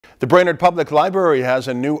The Brainerd Public Library has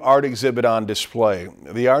a new art exhibit on display.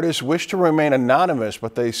 The artists wish to remain anonymous,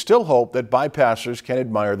 but they still hope that bypassers can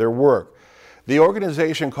admire their work. The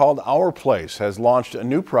organization called Our Place has launched a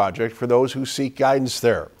new project for those who seek guidance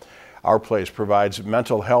there. Our Place provides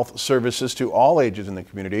mental health services to all ages in the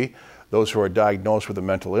community. Those who are diagnosed with a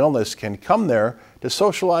mental illness can come there to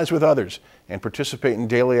socialize with others and participate in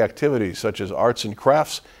daily activities such as arts and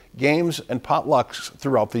crafts, games, and potlucks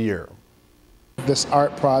throughout the year. This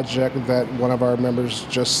art project that one of our members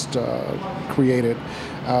just created,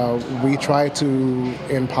 we try to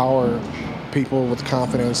empower people with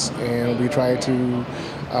confidence, and we try to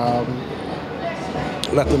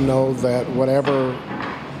let them know that whatever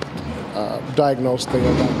diagnosis they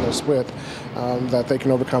are diagnosed with, that they can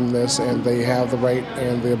overcome this, and they have the right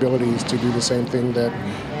and the abilities to do the same thing that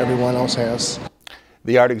everyone else has.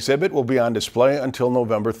 The art exhibit will be on display until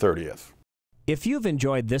November 30th. If you've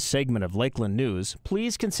enjoyed this segment of Lakeland News,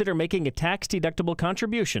 please consider making a tax-deductible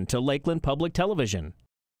contribution to Lakeland Public Television.